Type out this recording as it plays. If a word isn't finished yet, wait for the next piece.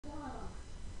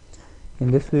In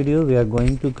this video we are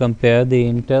going to compare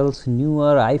the Intel's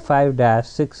newer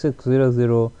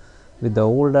i5-6600 with the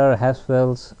older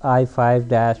Haswell's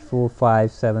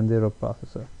i5-4570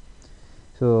 processor.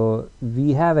 So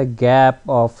we have a gap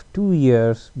of 2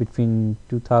 years between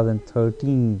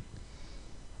 2013,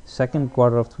 second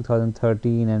quarter of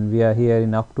 2013, and we are here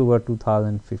in October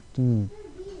 2015.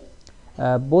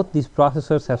 Both these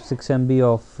processors have 6 MB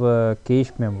of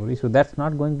cache memory, so that's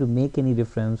not going to make any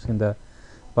difference in the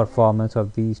performance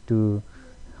of these two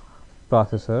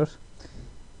processors.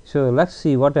 So let's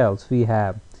see what else we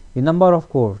have. The number of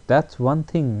cores, that's one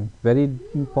thing very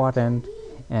important,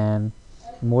 and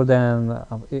more than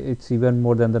it's even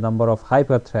more than the number of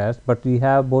hyperthreads, but we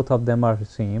have both of them are the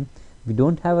same. We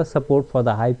don't have a support for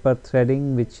the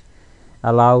hyperthreading, which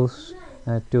allows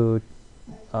two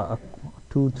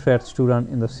threads to run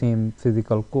in the same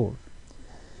physical core.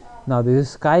 Now this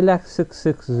is Skylake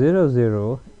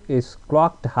 6600 is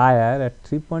clocked higher at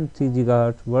 3.3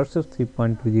 GHz versus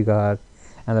 3.2 GHz,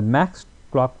 and the max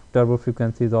clock turbo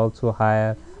frequency is also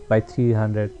higher by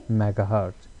 300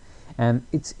 MHz, and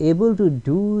it's able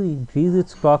to increase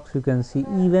its clock frequency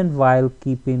even while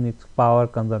keeping its power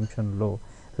consumption low.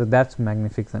 So that's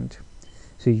magnificent.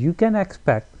 So you can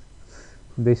expect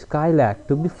the Skylake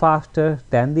to be faster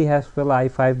than the Haswell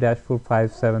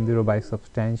i5-4570 by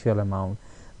substantial amount.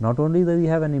 Not only do we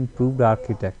have an improved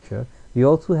architecture, we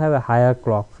also have a higher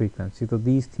clock frequency. So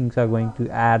these things are going to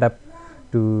add up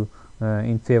to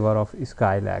in favor of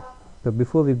Skylake. So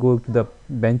before we go to the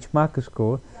benchmark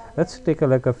score, let's take a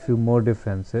look at a few more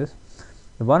differences.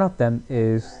 One of them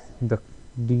is the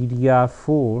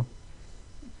DDR4.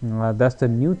 That's the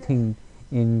new thing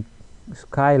in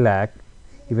Skylake.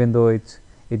 Even though it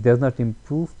does not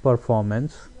improve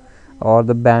performance or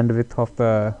the bandwidth of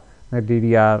the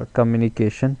DDR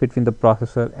communication between the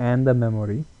processor and the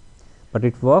memory, but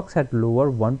it works at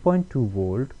lower 1.2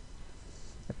 volt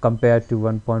compared to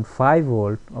 1.5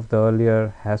 volt of the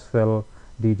earlier Haswell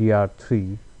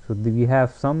DDR3. So we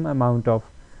have some amount of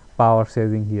power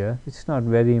saving here. It's not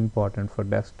very important for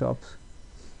desktops.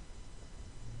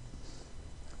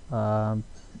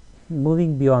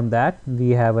 Moving beyond that,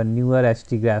 we have a newer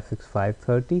HD Graphics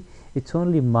 530. It's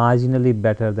only marginally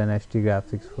better than HD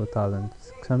Graphics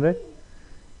 4600.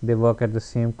 They work at the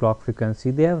same clock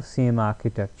frequency, they have the same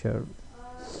architecture.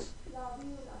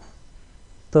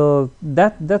 So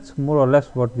that's more or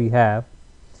less what we have.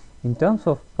 In terms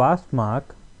of Pathmark,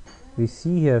 we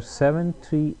see here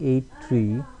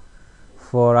 7383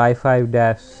 for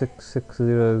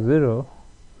i5-6600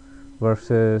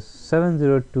 versus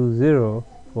 7020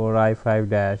 for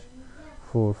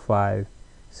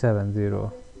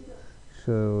i5-4570.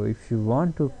 So if you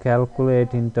want to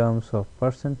calculate in terms of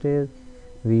percentage,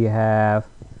 we have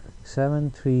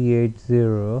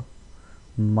 7380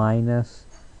 minus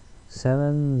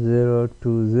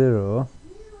 7020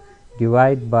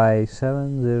 divide by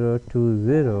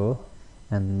 7020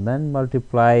 and then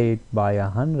multiply it by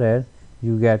 100,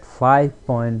 you get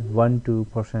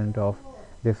 5.12% of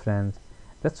difference.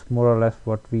 That's more or less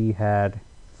what we had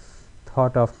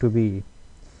thought of to be,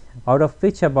 out of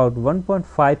which about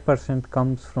 1.5%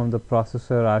 comes from the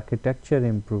processor architecture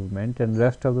improvement, and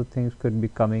rest of the things could be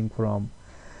coming from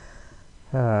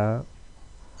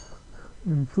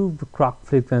improved clock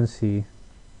frequency,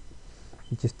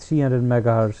 which is 300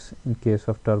 MHz in case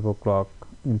of turbo clock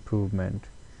improvement.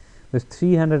 This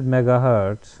 300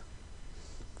 MHz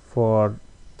for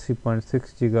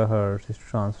 3.6 GHz, it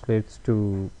translates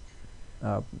to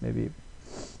maybe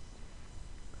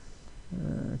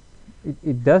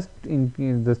it does in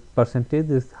the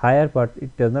percentage is higher, but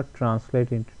it does not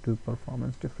translate into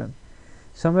performance difference.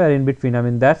 Somewhere in between, I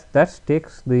mean that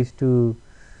takes these two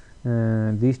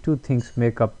things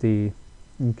make up the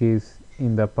increase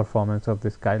in the performance of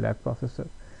the Skylake processor.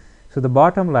 So the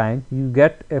bottom line, you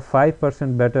get a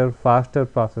 5% better, faster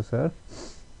processor,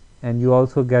 and you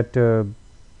also get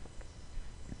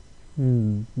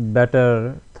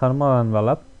better thermal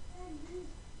envelope.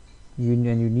 You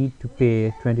need to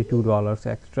pay $22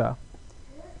 extra.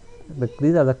 But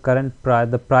these are the current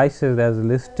the prices as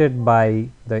listed by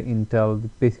the Intel.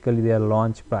 Basically, they are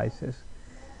launch prices.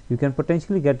 You can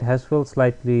potentially get Haswell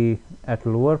slightly at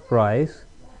lower price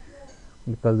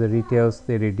because the retails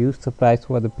they reduce the price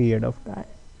over the period of time.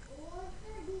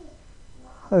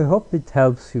 I hope it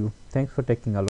helps you. Thanks for taking a look.